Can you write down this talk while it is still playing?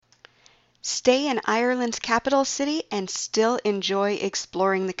Stay in Ireland's capital city and still enjoy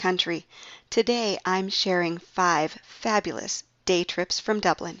exploring the country. Today I'm sharing 5 fabulous day trips from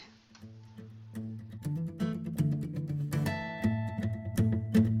Dublin.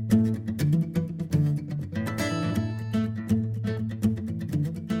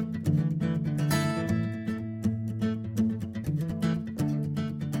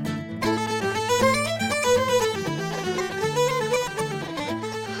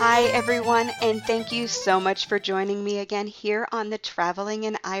 Hi, everyone, and thank you so much for joining me again here on the Traveling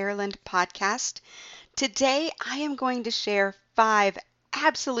in Ireland podcast. Today, I am going to share 5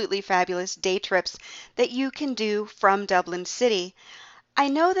 absolutely fabulous day trips that you can do from Dublin City. I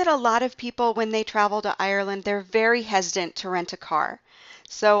know that a lot of people, when they travel to Ireland, they're very hesitant to rent a car.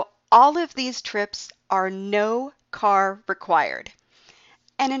 So, all of these trips are no car required.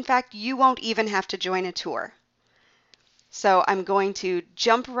 And in fact, you won't even have to join a tour. So I'm going to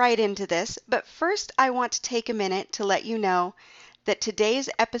jump right into this, but first I want to take a minute to let you know that today's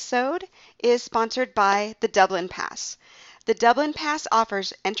episode is sponsored by the Dublin Pass. The Dublin Pass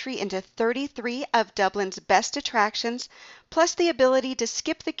offers entry into 33 of Dublin's best attractions, plus the ability to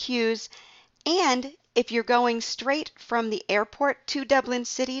skip the queues, and if you're going straight from the airport to Dublin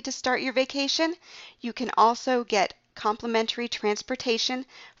City to start your vacation, you can also get complimentary transportation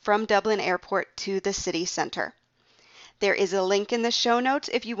from Dublin Airport to the city center. There is a link in the show notes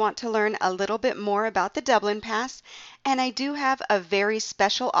if you want to learn a little bit more about the Dublin Pass, and I do have a very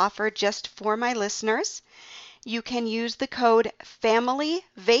special offer just for my listeners. You can use the code Family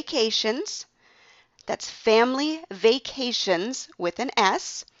Vacations, that's Family Vacations with an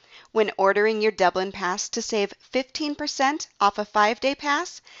S, when ordering your Dublin Pass to save 15% off a 5-day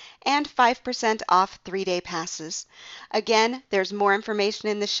pass and 5% off 3-day passes. Again, there's more information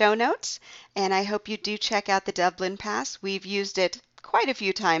in the show notes, and I hope you do check out the Dublin Pass. We've used it quite a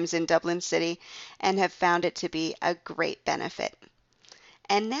few times in Dublin City and have found it to be a great benefit.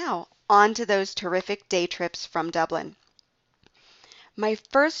 And now, on to those terrific day trips from Dublin. My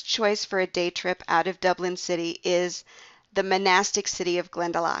first choice for a day trip out of Dublin City is the monastic city of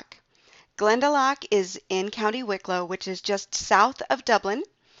Glendalough. Glendalough is in County Wicklow, which is just south of Dublin.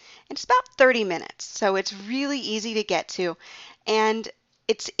 It's about 30 minutes, so it's really easy to get to. And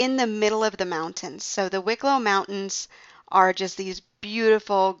it's in the middle of the mountains. So the Wicklow Mountains are just these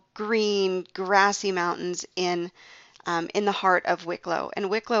beautiful green, grassy mountains in the heart of Wicklow. And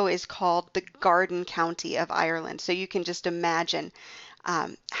Wicklow is called the Garden County of Ireland. So you can just imagine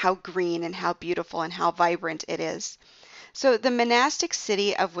how green and how beautiful and how vibrant it is. So the monastic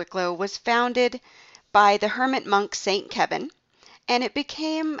city of Wicklow was founded by the hermit monk St. Kevin, and it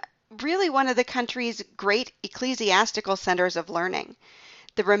became really one of the country's great ecclesiastical centers of learning.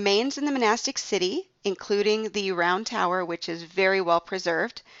 The remains in the monastic city, including the Round Tower, which is very well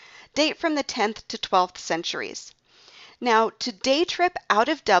preserved, date from the 10th to 12th centuries. Now, to day trip out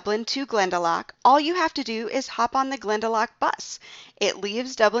of Dublin to Glendalough, all you have to do is hop on the Glendalough bus. It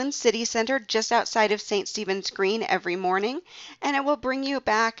leaves Dublin city centre just outside of St. Stephen's Green every morning, and it will bring you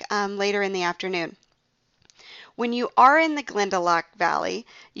back later in the afternoon. When you are in the Glendalough Valley,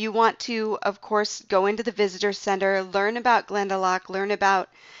 you want to, of course, go into the visitor center, learn about Glendalough, learn about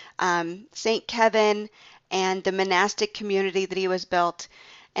St. Kevin and the monastic community that he was built.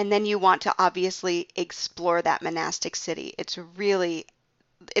 And then you want to obviously explore that monastic city. It's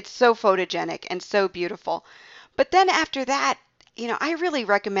so photogenic and so beautiful. But then after that, I really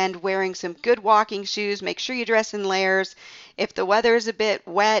recommend wearing some good walking shoes. Make sure you dress in layers. If the weather is a bit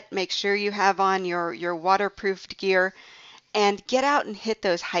wet, make sure you have on your waterproofed gear and get out and hit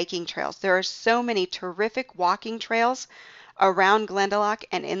those hiking trails. There are so many terrific walking trails around Glendalough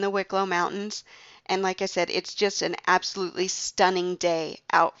and in the Wicklow Mountains. And like I said, it's just an absolutely stunning day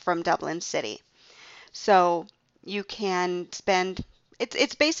out from Dublin City. So you can spend,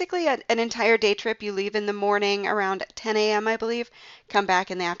 it's basically an entire day trip. You leave in the morning around 10 a.m., I believe, come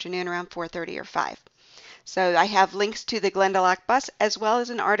back in the afternoon around 4:30 or 5. So I have links to the Glendalough bus as well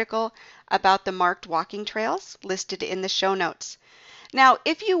as an article about the marked walking trails listed in the show notes. Now,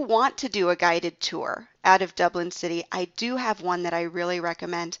 if you want to do a guided tour out of Dublin City, I do have one that I really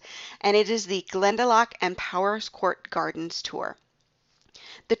recommend, and it is the Glendalough and Powerscourt Gardens tour.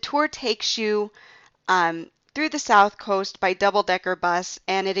 The tour takes you through the south coast by double-decker bus,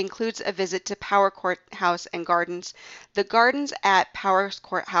 and it includes a visit to Powerscourt House and Gardens. The gardens at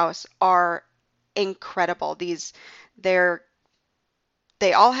Powerscourt House are incredible. They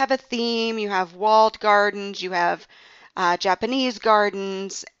all have a theme. You have walled gardens, you have Japanese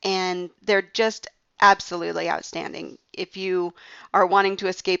gardens, and they're just absolutely outstanding. If you are wanting to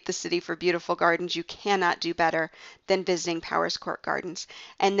escape the city for beautiful gardens, you cannot do better than visiting Powerscourt Gardens.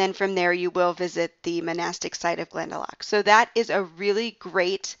 And then from there, you will visit the monastic site of Glendalough. So that is a really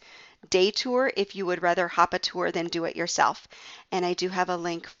great day tour if you would rather hop a tour than do it yourself. And I do have a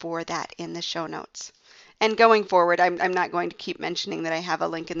link for that in the show notes. And going forward, I'm not going to keep mentioning that I have a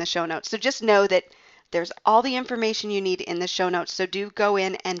link in the show notes. So just know that there's all the information you need in the show notes. So do go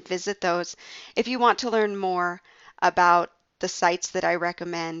in and visit those if you want to learn more about the sites that I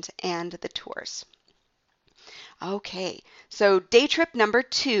recommend and the tours. Okay, so day trip number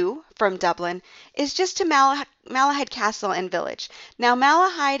 2 from Dublin is just to Malahide Castle and Village. Now,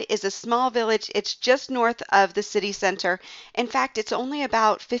 Malahide is a small village. It's just north of the city center. In fact, it's only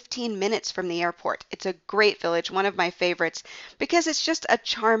about 15 minutes from the airport. It's a great village, one of my favorites, because it's just a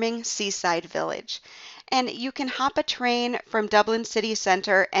charming seaside village. And you can hop a train from Dublin city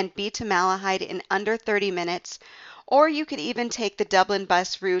center and be to Malahide in under 30 minutes, or you could even take the Dublin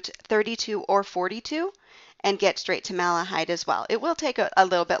bus route 32 or 42 and get straight to Malahide as well. It will take a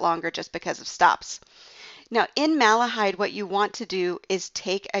little bit longer just because of stops. Now, in Malahide, what you want to do is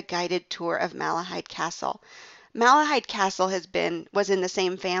take a guided tour of Malahide Castle. Malahide Castle was in the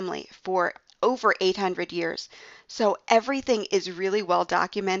same family for over 800 years, so everything is really well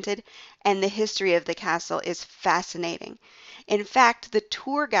documented, and the history of the castle is fascinating. In fact, the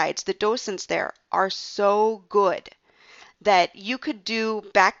tour guides, the docents there, are so good that you could do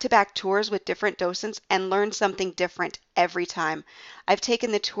back-to-back tours with different docents and learn something different every time. I've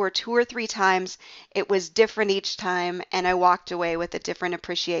taken the tour 2 or 3 times. It was different each time, and I walked away with a different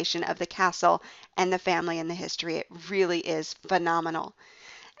appreciation of the castle and the family and the history. It really is phenomenal.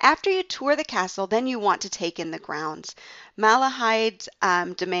 After you tour the castle, then you want to take in the grounds. Malahide's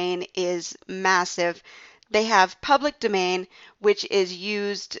domain is massive. They have public domain, which is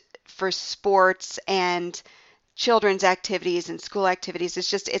used for sports and children's activities and school activities.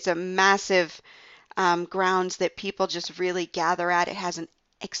 It's a massive grounds that people just really gather at. It has an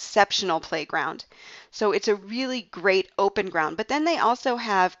exceptional playground. So it's a really great open ground. But then they also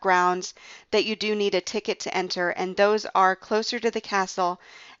have grounds that you do need a ticket to enter, and those are closer to the castle,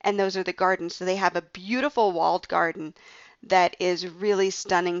 and those are the gardens. So they have a beautiful walled garden that is really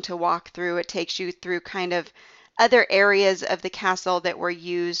stunning to walk through. It takes you through kind of other areas of the castle that were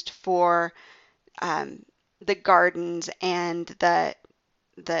used for the gardens and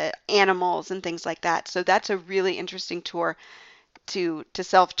the animals and things like that. So that's a really interesting tour to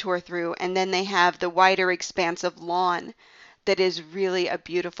self-tour through. And then they have the wider expanse of lawn that is really a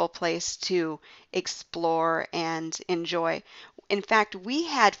beautiful place to explore and enjoy. In fact, we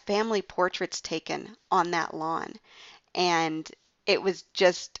had family portraits taken on that lawn, and it was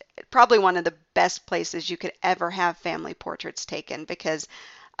just probably one of the best places you could ever have family portraits taken because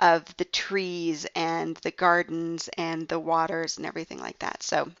of the trees and the gardens and the waters and everything like that.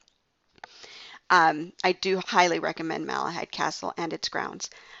 So I do highly recommend Malahide Castle and its grounds.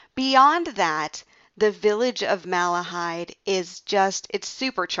 Beyond that, the village of Malahide it's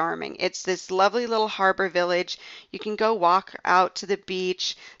super charming. It's this lovely little harbor village. You can go walk out to the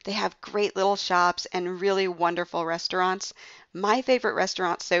beach. They have great little shops and really wonderful restaurants. My favorite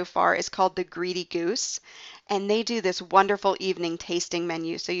restaurant so far is called the Greedy Goose, and they do this wonderful evening tasting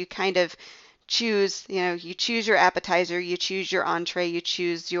menu. So you kind of choose, you choose your appetizer, you choose your entree, you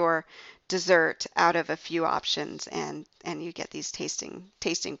choose your dessert out of a few options, and you get these tasting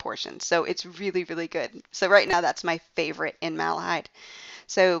portions. So it's really, really good. So right now that's my favorite in Malahide.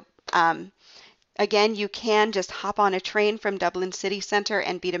 So again, you can just hop on a train from Dublin City Centre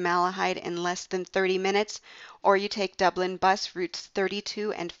and be to Malahide in less than 30 minutes, or you take Dublin bus routes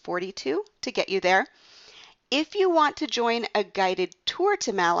 32 and 42 to get you there. If you want to join a guided tour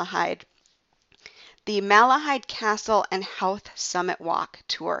to Malahide, the Malahide Castle and Howth Summit Walk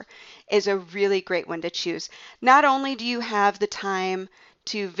tour is a really great one to choose. Not only do you have the time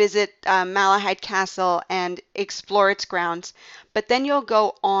to visit Malahide Castle and explore its grounds, but then you'll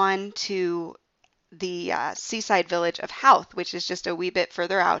go on to the seaside village of Howth, which is just a wee bit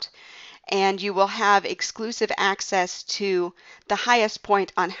further out, and you will have exclusive access to the highest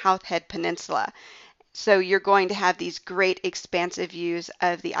point on Howth Head Peninsula. So you're going to have these great expansive views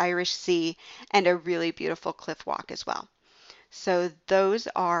of the Irish Sea and a really beautiful cliff walk as well. So those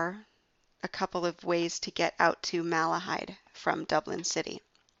are a couple of ways to get out to Malahide from Dublin City.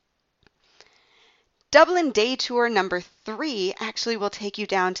 Dublin Day Tour number 3 actually will take you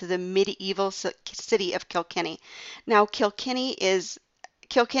down to the medieval city of Kilkenny. Now Kilkenny has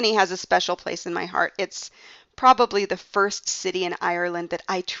a special place in my heart. It's probably the first city in Ireland that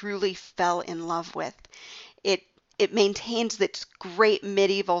I truly fell in love with. It maintains this great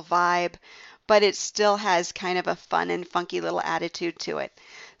medieval vibe, but it still has kind of a fun and funky little attitude to it.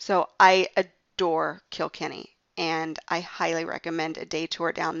 So I adore Kilkenny, and I highly recommend a day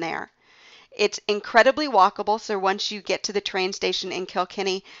tour down there. It's incredibly walkable, so once you get to the train station in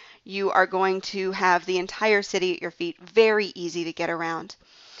Kilkenny, you are going to have the entire city at your feet, very easy to get around.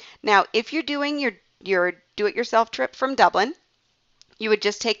 Now, if you're doing your do-it-yourself trip from Dublin, you would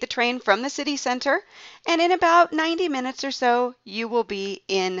just take the train from the city center, and in about 90 minutes or so, you will be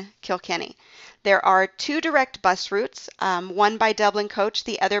in Kilkenny. There are two direct bus routes, one by Dublin Coach,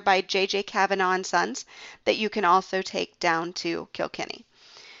 the other by J.J. Kavanagh and Sons, that you can also take down to Kilkenny.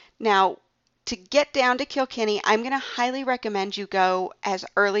 Now, to get down to Kilkenny, I'm going to highly recommend you go as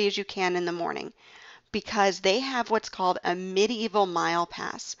early as you can in the morning because they have what's called a medieval mile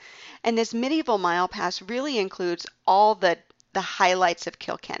pass. And this medieval mile pass really includes all the highlights of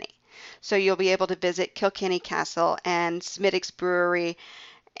Kilkenny. So you'll be able to visit Kilkenny Castle and Smithwick's Brewery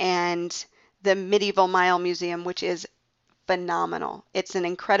and the Medieval Mile Museum, which is phenomenal. It's an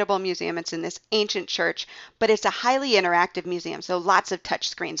incredible museum. It's in this ancient church, but it's a highly interactive museum. So lots of touch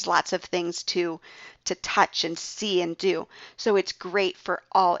screens, lots of things to touch and see and do. So it's great for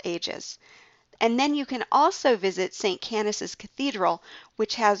all ages. And then you can also visit St. Canice's Cathedral,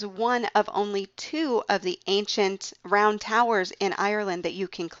 which has one of only two of the ancient round towers in Ireland that you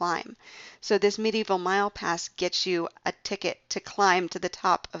can climb. So this medieval mile pass gets you a ticket to climb to the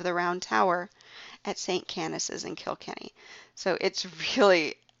top of the round tower at St. Canice's in Kilkenny. So it's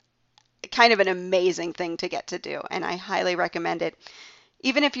really kind of an amazing thing to get to do, and I highly recommend it.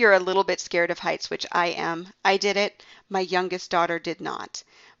 Even if you're a little bit scared of heights, which I am, I did it. My youngest daughter did not.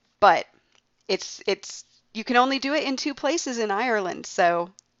 But it's you can only do it in two places in Ireland, so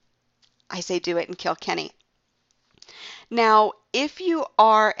I say do it in Kilkenny. Now, if you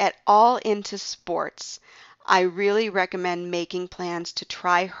are at all into sports, I really recommend making plans to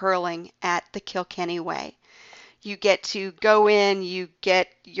try hurling at the Kilkenny Way. You get to go in, you get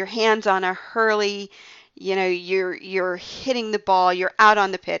your hands on a hurley, you're hitting the ball, you're out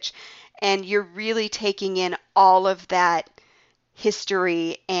on the pitch, and you're really taking in all of that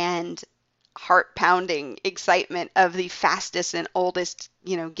history and heart-pounding excitement of the fastest and oldest,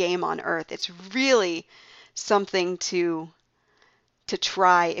 game on earth. It's really something to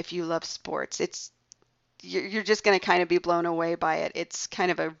try if you love sports. You're just going to kind of be blown away by it. It's kind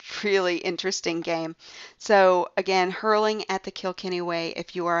of a really interesting game. So again, hurling at the Kilkenny Way,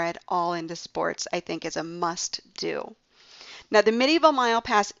 if you are at all into sports, I think is a must do. Now, the Medieval Mile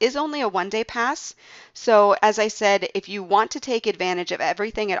Pass is only a one-day pass. So as I said, if you want to take advantage of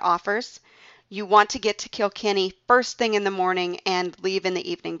everything it offers, you want to get to Kilkenny first thing in the morning and leave in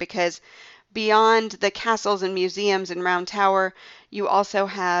the evening, because beyond the castles and museums and Round Tower, you also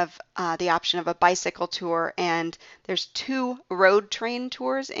have the option of a bicycle tour, and there's two road train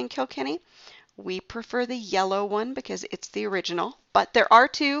tours in Kilkenny. We prefer the yellow one because it's the original, but there are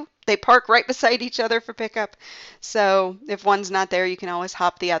two. They park right beside each other for pickup, so if one's not there, you can always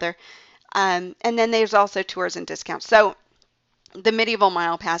hop the other. And then there's also tours and discounts. So the Medieval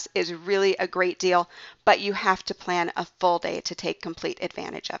Mile Pass is really a great deal, but you have to plan a full day to take complete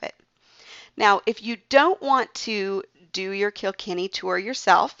advantage of it. Now, if you don't want to do your Kilkenny tour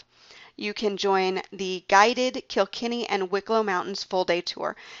yourself, you can join the guided Kilkenny and Wicklow Mountains full day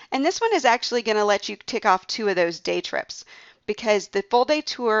tour. And this one is actually going to let you tick off two of those day trips, because the full day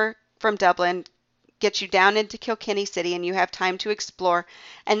tour from Dublin gets you down into Kilkenny City and you have time to explore,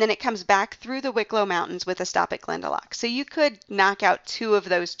 and then it comes back through the Wicklow Mountains with a stop at Glendalough. So you could knock out two of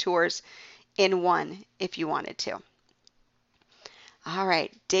those tours in one if you wanted to. All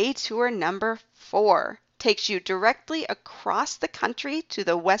right, day tour number 4 takes you directly across the country to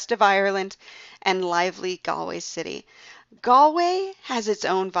the west of Ireland and lively Galway City. Galway has its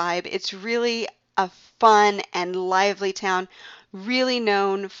own vibe. It's really a fun and lively town, really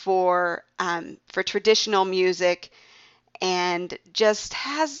known for traditional music, and just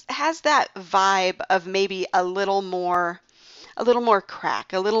has that vibe of maybe a little more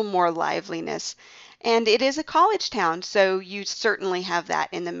crack, a little more liveliness. And it is a college town, so you certainly have that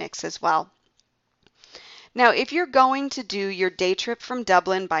in the mix as well. Now, if you're going to do your day trip from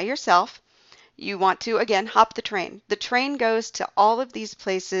Dublin by yourself, you want to, again, hop the train. The train goes to all of these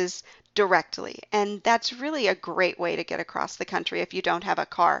places directly, and that's really a great way to get across the country if you don't have a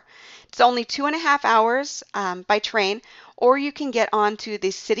car. It's only 2.5 hours by train, or you can get onto the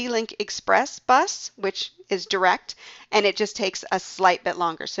CityLink Express bus, which is direct, and it just takes a slight bit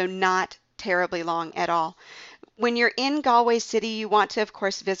longer, so not terribly long at all. When you're in Galway City, you want to, of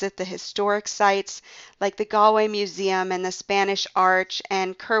course, visit the historic sites like the Galway Museum and the Spanish Arch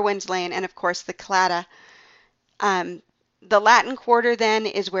and Curwen's Lane and, of course, the Claddagh. The Latin Quarter then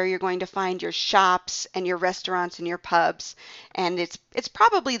is where you're going to find your shops and your restaurants and your pubs, and it's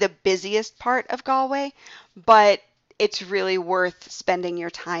probably the busiest part of Galway, but it's really worth spending your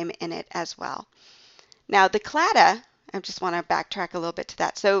time in it as well. Now the Claddagh, I just want to backtrack a little bit to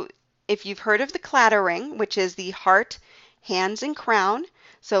that. So if you've heard of the Claddagh ring, which is the heart, hands, and crown,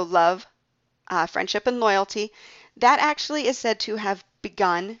 so love, friendship, and loyalty, that actually is said to have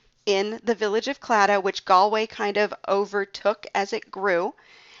begun in the village of Claddagh, which Galway kind of overtook as it grew.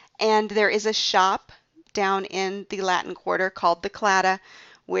 And there is a shop down in the Latin Quarter called the Claddagh,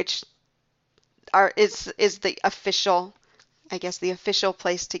 which is the official, I guess, the official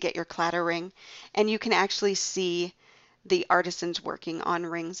place to get your Claddagh ring. And you can actually see the artisans working on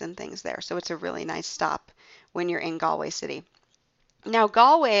rings and things there. So it's a really nice stop when you're in Galway City. Now,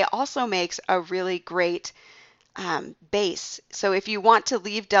 Galway also makes a really great base. So if you want to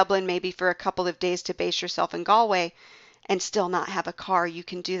leave Dublin maybe for a couple of days to base yourself in Galway and still not have a car, you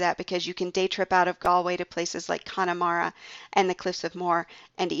can do that because you can day trip out of Galway to places like Connemara and the Cliffs of Moher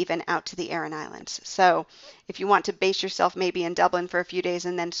and even out to the Aran Islands. So if you want to base yourself maybe in Dublin for a few days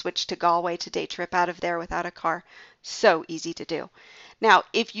and then switch to Galway to day trip out of there without a car, so easy to do. Now,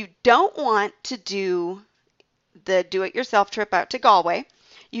 if you don't want to do the do-it-yourself trip out to Galway,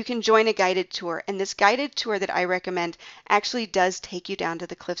 you can join a guided tour. And this guided tour that I recommend actually does take you down to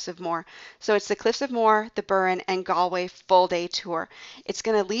the Cliffs of Moher. So it's the Cliffs of Moher, the Burren, and Galway full day tour. It's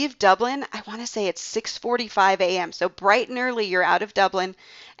going to leave Dublin, I want to say it's 6:45 a.m. So bright and early you're out of Dublin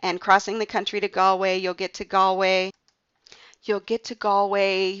and crossing the country to Galway. You'll get to Galway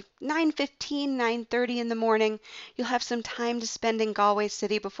 9:15, 9:30 in the morning. You'll have some time to spend in Galway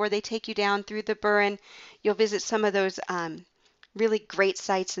City before they take you down through the Burren. You'll visit some of those really great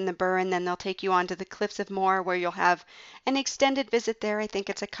sites in the Burren. Then they'll take you on to the Cliffs of Moher where you'll have an extended visit there. I think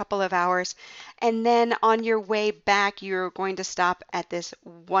it's a couple of hours. And then on your way back, you're going to stop at this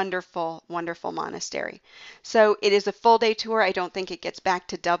wonderful, wonderful monastery. So it is a full day tour. I don't think it gets back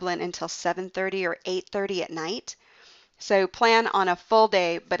to Dublin until 7:30 or 8:30 at night. So plan on a full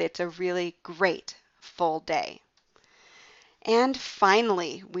day, but it's a really great full day. And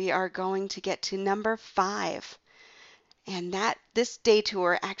finally, we are going to get to number 5. And this day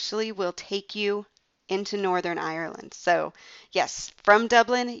tour actually will take you into Northern Ireland. So yes, from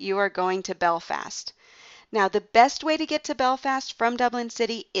Dublin, you are going to Belfast. Now, the best way to get to Belfast from Dublin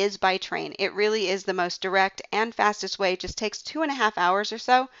City is by train. It really is the most direct and fastest way. It just takes 2.5 hours or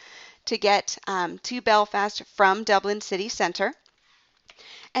so to get to Belfast from Dublin City Centre.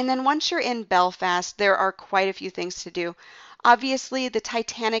 And then once you're in Belfast, there are quite a few things to do. Obviously, the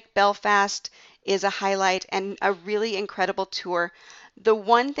Titanic Belfast is a highlight and a really incredible tour. The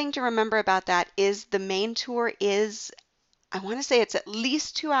one thing to remember about that is the main tour is, I want to say it's at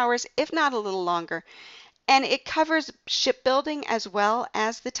least 2 hours, if not a little longer. And it covers shipbuilding as well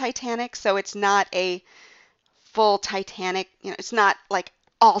as the Titanic, so it's not a full Titanic, it's not like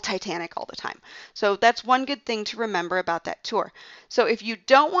all Titanic all the time. So that's one good thing to remember about that tour. So if you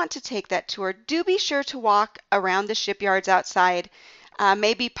don't want to take that tour, do be sure to walk around the shipyards outside.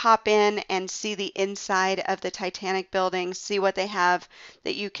 Maybe pop in and see the inside of the Titanic building, see what they have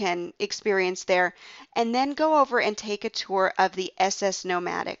that you can experience there, and then go over and take a tour of the SS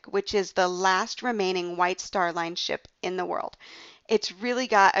Nomadic, which is the last remaining White Star Line ship in the world. It's really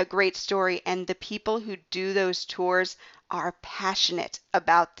got a great story, and the people who do those tours are passionate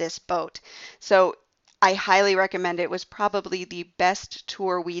about this boat. So I highly recommend it. It was probably the best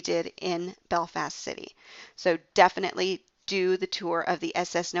tour we did in Belfast City. So definitely do the tour of the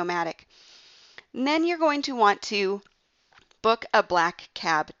SS Nomadic. And then you're going to want to book a black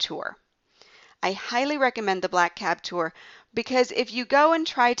cab tour. I highly recommend the black cab tour because if you go and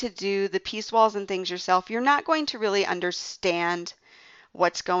try to do the peace walls and things yourself, you're not going to really understand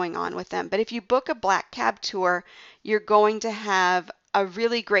what's going on with them. But if you book a black cab tour, you're going to have a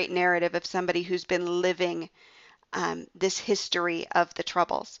really great narrative of somebody who's been living this history of the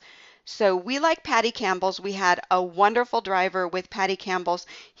Troubles. So we like Paddy Campbell's. We had a wonderful driver with Paddy Campbell's.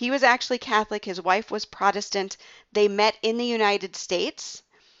 He was actually Catholic. His wife was Protestant. They met in the United States,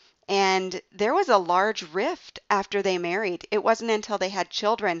 and there was a large rift after they married. It wasn't until they had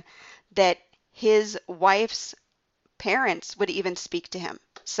children that his wife's parents would even speak to him.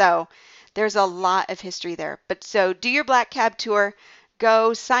 So there's a lot of history there. But so do your black cab tour,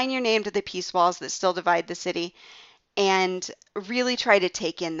 go sign your name to the peace walls that still divide the city, and really try to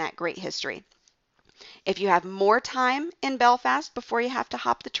take in that great history. If you have more time in Belfast before you have to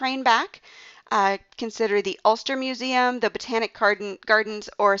hop the train back, consider the Ulster Museum, the Botanic Gardens,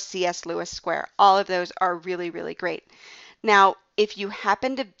 or C.S. Lewis Square. All of those are really, really great. Now, if you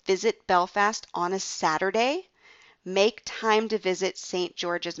happen to visit Belfast on a Saturday, make time to visit St.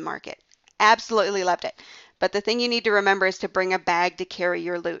 George's Market. Absolutely loved it. But the thing you need to remember is to bring a bag to carry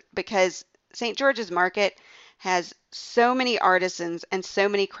your loot, because St. George's Market has so many artisans and so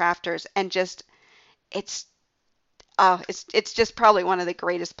many crafters, and just it's it's just probably one of the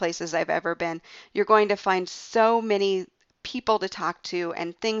greatest places I've ever been. You're going to find so many people to talk to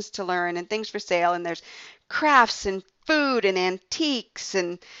and things to learn and things for sale, and there's crafts and food and antiques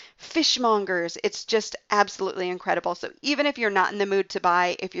and fishmongers. It's just absolutely incredible. So even if you're not in the mood to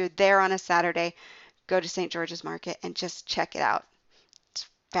buy, if you're there on a Saturday, go to St. George's Market and just check it out. It's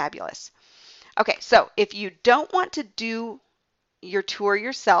fabulous. Okay, so if you don't want to do your tour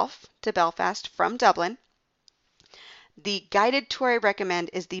yourself to Belfast from Dublin, the guided tour I recommend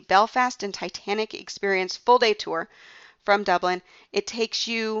is the Belfast and Titanic Experience full day tour from Dublin. It takes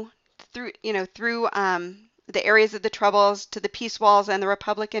you through the areas of the Troubles to the Peace Walls and the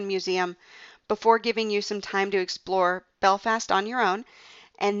Republican Museum before giving you some time to explore Belfast on your own.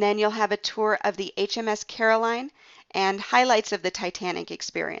 And then you'll have a tour of the HMS Caroline and highlights of the Titanic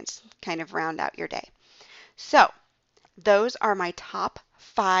experience, kind of round out your day. So those are my top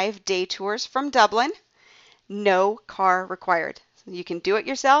 5 day tours from Dublin. No car required. You can do it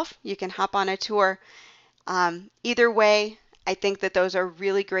yourself. You can hop on a tour. Either way, I think that those are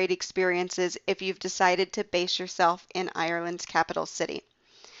really great experiences if you've decided to base yourself in Ireland's capital city.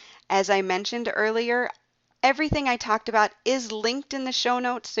 As I mentioned earlier, everything I talked about is linked in the show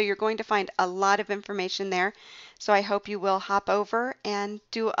notes, so you're going to find a lot of information there. So I hope you will hop over and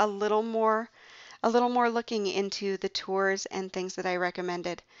do a little more looking into the tours and things that I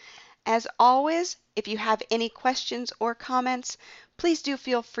recommended. As always, if you have any questions or comments, please do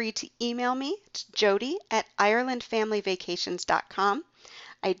feel free to email me. It's jody@irelandfamilyvacations.com.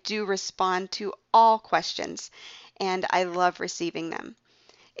 I do respond to all questions, and I love receiving them.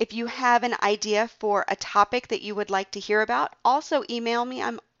 If you have an idea for a topic that you would like to hear about, also email me.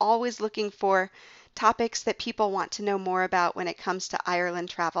 I'm always looking for topics that people want to know more about when it comes to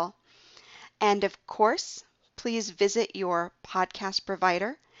Ireland travel. And of course, please visit your podcast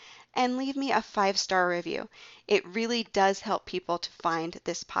provider and leave me a 5-star review. It really does help people to find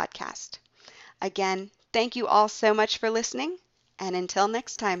this podcast. Again, thank you all so much for listening, and until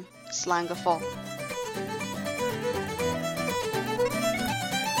next time, Slán go fóill.